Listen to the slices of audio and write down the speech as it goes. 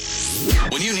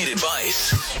When you need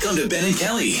advice, come to Ben and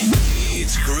Kelly.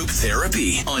 It's group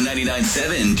therapy on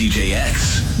 99.7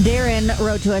 DJX. Darren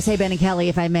wrote to us, "Hey, Ben and Kelly,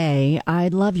 if I may,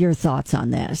 I'd love your thoughts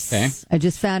on this. Okay. I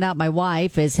just found out my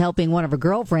wife is helping one of her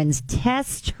girlfriends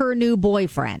test her new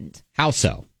boyfriend. How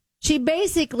so? She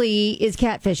basically is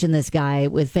catfishing this guy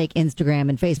with fake Instagram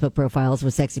and Facebook profiles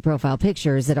with sexy profile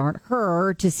pictures that aren't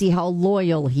her to see how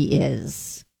loyal he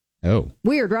is. Oh.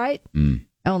 Weird, right?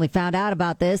 I only found out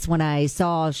about this when I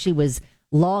saw she was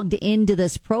logged into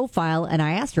this profile and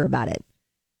I asked her about it.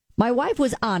 My wife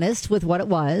was honest with what it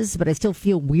was, but I still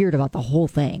feel weird about the whole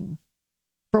thing.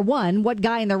 For one, what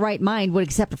guy in their right mind would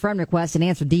accept a friend request and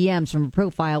answer DMs from a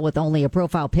profile with only a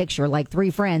profile picture, like 3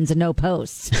 friends and no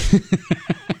posts?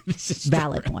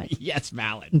 Valid point. Yes,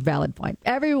 valid. Valid point.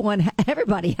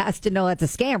 Everybody has to know that's a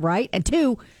scam, right? And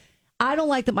 2, I don't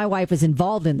like that my wife is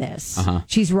involved in this.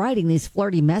 She's writing these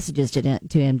flirty messages to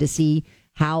him to see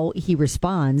how he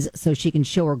responds so she can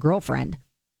show her girlfriend.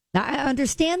 Now, I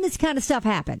understand this kind of stuff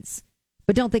happens,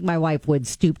 but don't think my wife would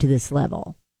stoop to this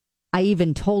level. I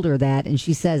even told her that, and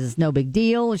she says it's no big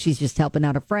deal. She's just helping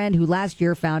out a friend who last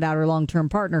year found out her long-term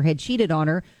partner had cheated on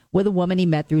her with a woman he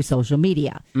met through social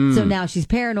media. So now she's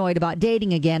paranoid about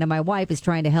dating again, and my wife is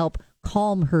trying to help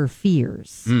calm her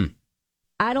fears.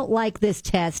 I don't like this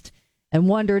test and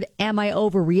wondered, am I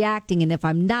overreacting? And if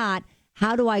I'm not,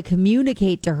 how do I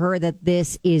communicate to her that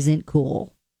this isn't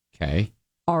cool? Okay.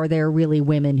 Are there really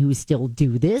women who still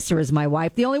do this, or is my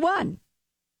wife the only one?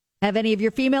 Have any of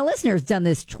your female listeners done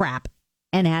this trap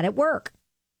and had it work?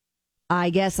 I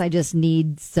guess I just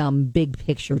need some big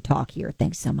picture talk here.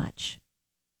 Thanks so much.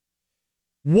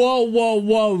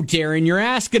 Whoa, Darren. You're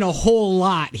asking a whole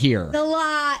lot here. A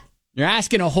lot. You're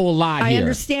asking a whole lot I here.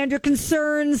 understand your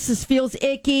concerns. This feels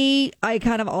icky. I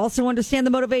kind of also understand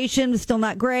the motivation. It's still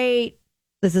not great.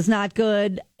 This is not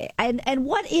good. And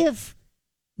what if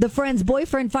the friend's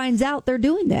boyfriend finds out they're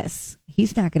doing this?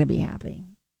 He's not going to be happy.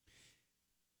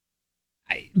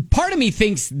 Part of me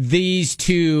thinks these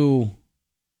two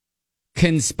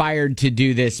conspired to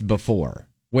do this before,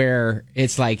 where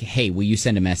it's like, hey, will you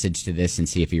send a message to this and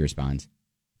see if he responds?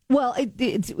 Well,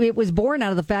 it was born out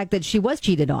of the fact that she was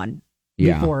cheated on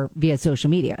before via social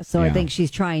media. So I think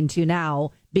she's trying to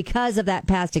now, because of that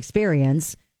past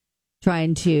experience,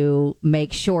 trying to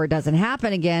make sure it doesn't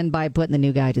happen again by putting the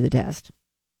new guy to the test.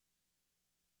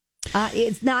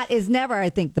 It's never, I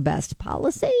think, the best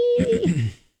policy.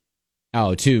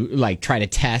 Oh, to like try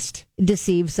to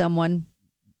deceive someone.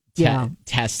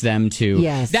 Test them to.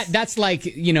 Yes. That's like,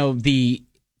 the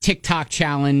TikTok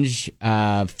challenge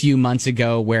a few months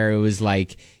ago where it was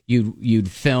like you'd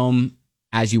film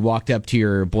as you walked up to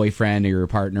your boyfriend or your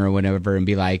partner or whatever and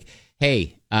be like,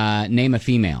 hey, name a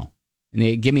female. And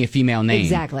they give me a female name.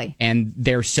 Exactly. And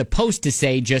they're supposed to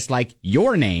say just like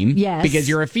your name. Yes. Because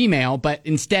you're a female, but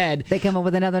instead they come up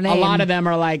with another name. A lot of them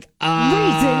are like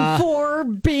reason for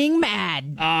being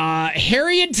mad.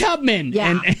 Harriet Tubman.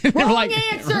 Yeah. And wrong like,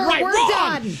 answer. Right, We're wrong.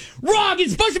 done. Wrong.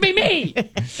 It's supposed to be me.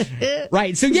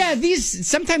 Right. So yeah,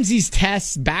 sometimes these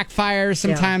tests backfire.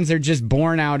 Sometimes they're just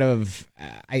born out of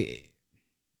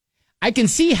I can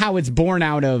see how it's born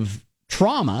out of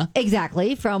trauma.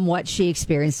 Exactly. From what she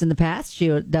experienced in the past. She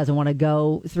doesn't want to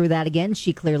go through that again.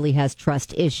 She clearly has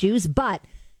trust issues, but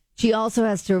she also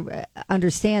has to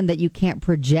understand that you can't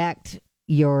project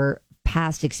your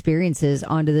past experiences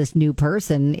onto this new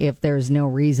person if there's no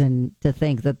reason to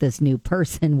think that this new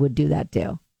person would do that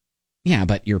too. Yeah,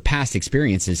 but your past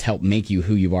experiences help make you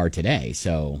who you are today.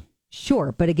 So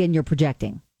sure. But again, you're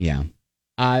projecting. Yeah.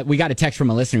 We got a text from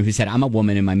a listener who said, I'm a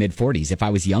woman in my mid-40s. If I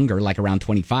was younger, like around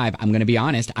 25, I'm going to be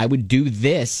honest, I would do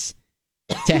this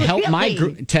to help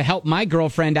my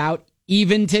girlfriend out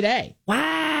even today.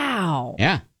 Wow.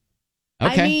 Yeah.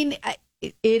 Okay. I mean,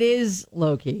 it is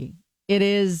low-key. It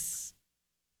is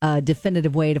a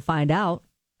definitive way to find out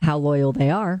how loyal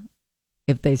they are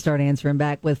if they start answering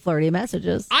back with flirty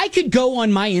messages. I could go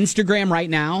on my Instagram right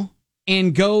now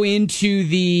and go into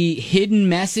the hidden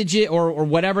messages or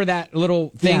whatever that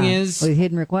little thing is. With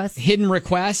hidden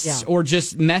requests. Or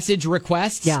just message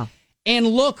requests. Yeah. And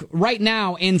look right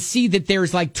now and see that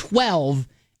there's like 12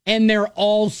 and they're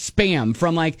all spam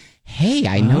from like, hey,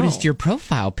 I noticed your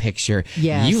profile picture.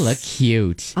 Yes. You look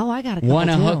cute. Oh, I got a couple Want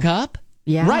to too. hook up?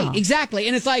 Yeah. Right, exactly.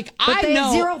 And it's like, but they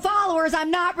have 0 followers.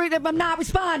 I'm not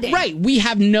responding. Right. We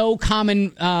have no common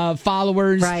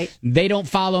followers. Right. They don't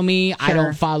follow me. Sure. I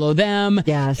don't follow them.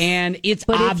 Yes. And it's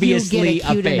but obviously if you get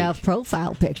a cute fake. enough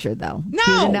profile picture, though. No.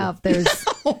 Cute enough. There's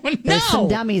some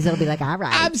dummies that'll be like, all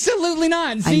right. Absolutely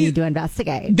not. See, I need to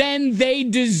investigate. Then they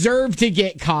deserve to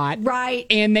get caught. Right.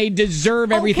 And they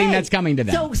deserve everything that's coming to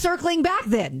them. So circling back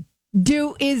then.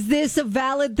 Is this a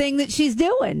valid thing that she's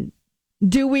doing?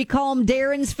 Do we calm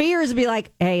Darren's fears and be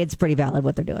like, hey, it's pretty valid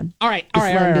what they're doing? All right. All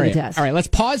right. Let's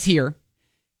pause here.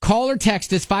 Call or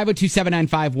text us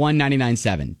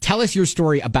 502-795-1997. Tell us your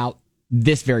story about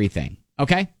this very thing.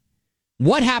 Okay?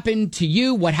 What happened to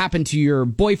you? What happened to your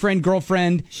boyfriend,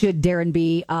 girlfriend? Should Darren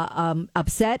be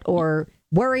upset or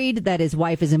worried that his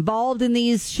wife is involved in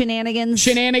these shenanigans?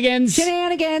 Shenanigans.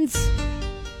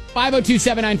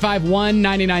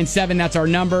 502-795-1997. That's our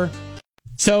number.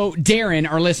 So Darren,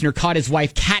 our listener, caught his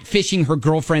wife catfishing her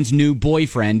girlfriend's new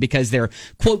boyfriend because they're,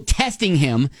 quote, testing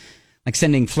him, like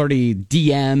sending flirty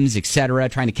DMs, etc.,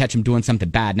 trying to catch him doing something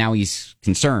bad. Now he's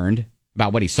concerned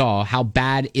about what he saw. How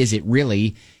bad is it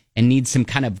really? And needs some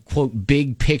kind of, quote,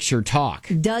 big picture talk.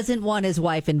 Doesn't want his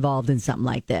wife involved in something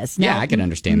like this. Now, yeah, I can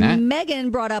understand that. Megan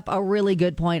brought up a really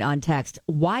good point on text.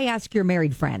 Why ask your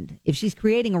married friend? If she's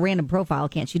creating a random profile,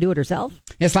 can't she do it herself?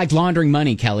 It's like laundering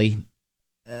money, Kelly.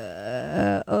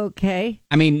 Okay.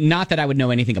 I mean, not that I would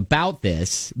know anything about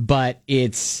this, but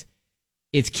it's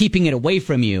keeping it away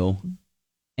from you.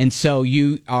 And so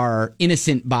you are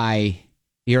innocent by...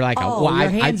 You're like, your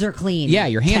hands are clean. Yeah,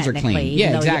 your hands are clean.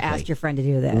 Yeah, exactly. You asked your friend to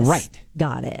do this. Right.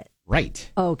 Got it.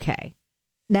 Right. Okay.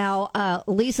 Now,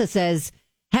 Lisa says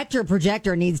Hector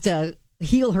Projector needs to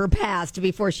heal her past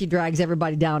before she drags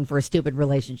everybody down for a stupid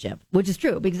relationship, which is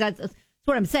true because that's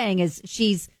what I'm saying is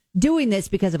she's doing this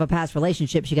because of a past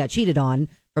relationship she got cheated on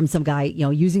from some guy,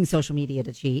 using social media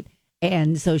to cheat.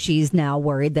 And so she's now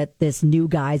worried that this new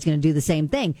guy is going to do the same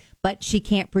thing. But she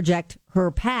can't project her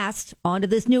past onto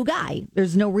this new guy.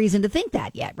 There's no reason to think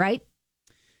that yet, right?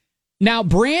 Now,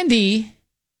 Brandy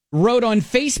wrote on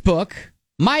Facebook,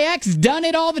 my ex done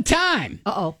it all the time.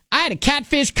 Uh-oh. I had a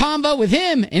catfish convo with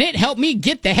him, and it helped me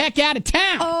get the heck out of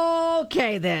town.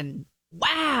 Okay, then.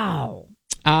 Wow.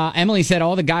 Emily said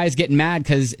all the guys getting mad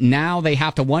because now they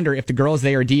have to wonder if the girls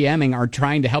they are DMing are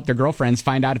trying to help their girlfriends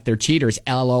find out if they're cheaters.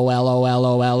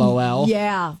 LOL.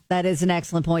 Yeah, that is an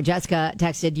excellent point. Jessica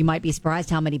texted, you might be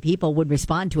surprised how many people would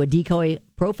respond to a decoy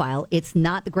profile. It's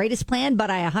not the greatest plan,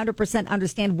 but I 100%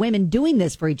 understand women doing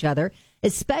this for each other,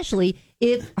 especially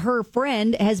if her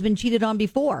friend has been cheated on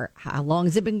before. How long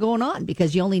has it been going on?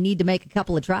 Because you only need to make a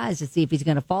couple of tries to see if he's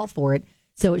going to fall for it.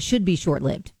 So it should be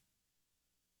short-lived.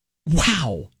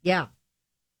 Wow. Yeah.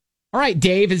 All right,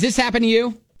 Dave, has this happened to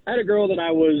you? I had a girl that I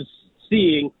was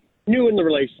seeing, new in the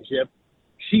relationship.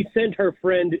 She sent her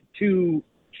friend to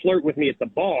flirt with me at the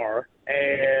bar,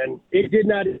 and it did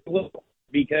not end well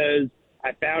because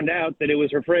I found out that it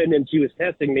was her friend and she was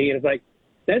testing me, and it's like,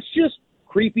 that's just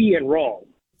creepy and wrong.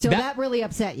 So that really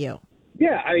upset you?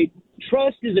 Yeah,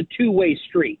 trust is a two-way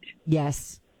street.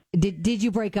 Yes. Did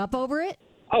you break up over it?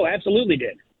 Oh, absolutely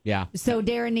did. Yeah. So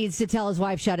Darren needs to tell his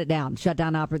wife, shut down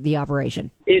the operation.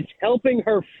 It's helping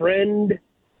her friend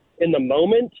in the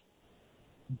moment,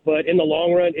 but in the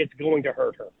long run, it's going to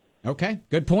hurt her. Okay,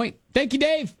 good point. Thank you,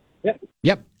 Dave.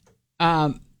 Yep.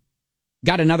 Got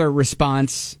another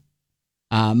response.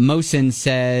 Mosin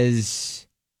says,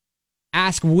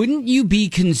 ask, wouldn't you be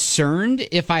concerned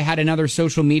if I had another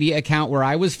social media account where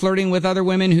I was flirting with other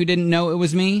women who didn't know it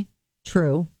was me?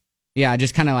 True. Yeah,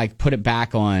 just kind of like put it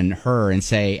back on her and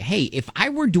say, hey, if I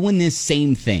were doing this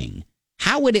same thing,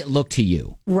 how would it look to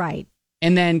you? Right.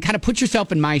 And then kind of put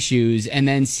yourself in my shoes and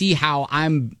then see how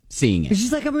I'm seeing it.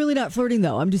 She's like, I'm really not flirting,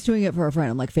 though. I'm just doing it for a friend.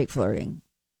 I'm like fake flirting.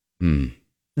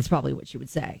 That's probably what she would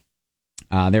say.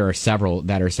 There are several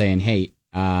that are saying, hey,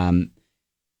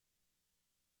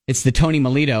 it's the Tony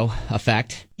Melito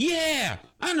effect. Yeah,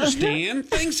 I understand.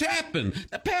 Things happen.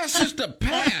 The past is the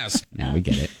past. Now we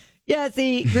get it. Yeah,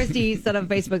 see, Christy said on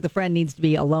Facebook, the friend needs to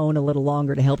be alone a little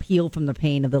longer to help heal from the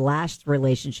pain of the last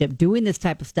relationship. Doing this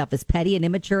type of stuff is petty and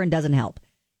immature and doesn't help.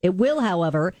 It will,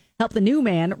 however, help the new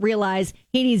man realize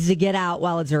he needs to get out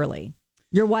while it's early.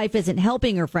 Your wife isn't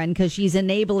helping her friend because she's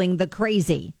enabling the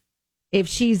crazy. If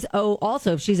she's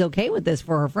okay with this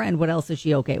for her friend, what else is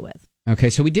she okay with? Okay,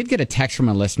 so we did get a text from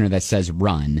a listener that says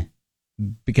run,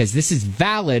 because this is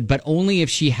valid, but only if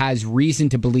she has reason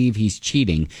to believe he's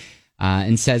cheating.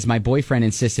 And says, my boyfriend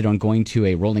insisted on going to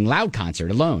a Rolling Loud concert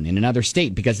alone in another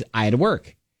state because I had to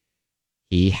work.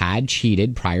 He had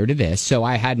cheated prior to this, so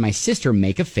I had my sister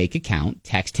make a fake account,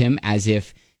 text him as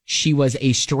if she was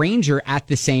a stranger at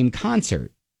the same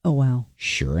concert. Oh, wow.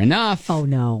 Sure enough. Oh,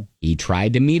 no. He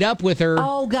tried to meet up with her.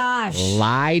 Oh, gosh.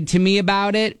 Lied to me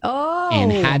about it. Oh.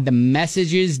 And had the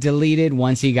messages deleted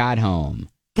once he got home.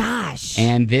 Gosh.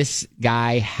 And this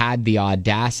guy had the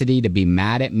audacity to be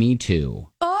mad at me, too.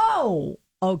 Oh,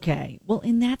 okay. Well,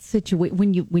 in that situation,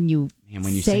 when you And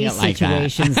when you say it like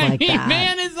situations that, like that,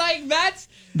 man, it's like that's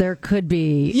there could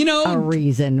be a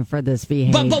reason for this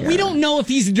behavior. But we don't know if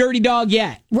he's a dirty dog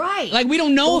yet, right? Like we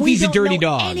don't know if he's a dirty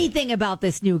dog. Anything about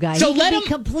this new guy? So he let can him be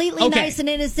completely nice and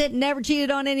innocent, never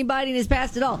cheated on anybody in his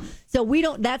past at all. So we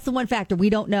don't. That's the one factor we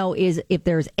don't know is if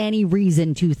there's any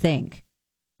reason to think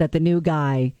that the new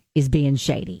guy is being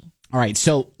shady. All right.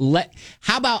 So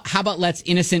how about let's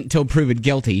innocent till proven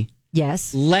guilty.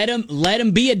 Yes. Let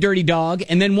him be a dirty dog,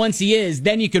 and then once he is,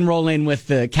 then you can roll in with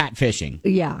the catfishing.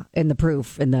 Yeah, and the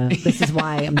proof, and this is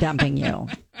why I'm dumping you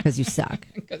because you suck.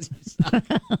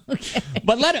 Okay.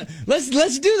 But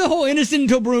let's do the whole innocent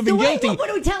until proven guilty. What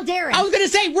do we tell Darren? I was going to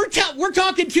say we're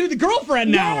talking to the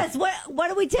girlfriend now. Yes. What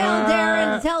do we tell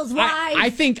Darren? Tell us why. I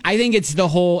think it's the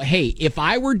whole. Hey, if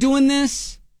I were doing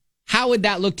this, how would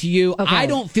that look to you? Okay. I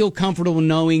don't feel comfortable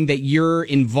knowing that you're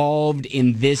involved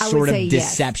in this sort of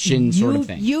deception sort of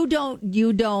thing. You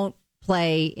don't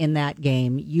play in that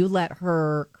game. You let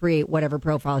her create whatever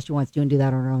profile she wants to and do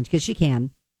that on her own because she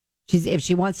can. If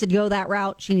she wants to go that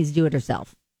route, she needs to do it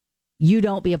herself. You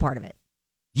don't be a part of it.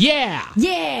 Yeah.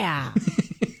 Yeah.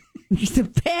 The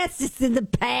past is in the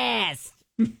past.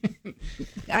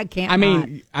 I can't.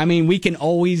 I mean, we can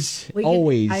always.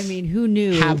 I mean, who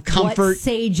knew? Have comfort. What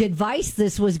sage advice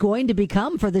this was going to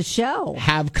become for the show.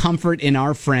 Have comfort in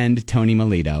our friend Tony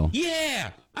Melito.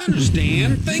 Yeah, I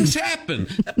understand. Things happen.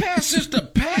 The past is the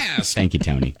past. Thank you,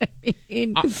 Tony.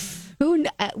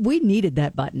 We needed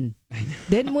that button,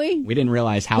 didn't we? We didn't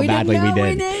realize how badly we did. We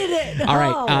needed it. All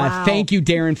right. Wow. Thank you,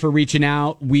 Darren, for reaching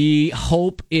out. We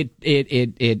hope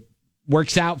it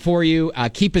works out for you.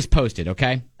 Keep us posted,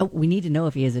 okay? Oh, we need to know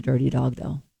if he is a dirty dog,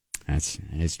 though. That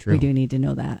is true. We do need to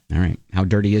know that. All right. How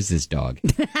dirty is this dog?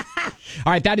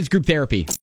 All right. That is group therapy.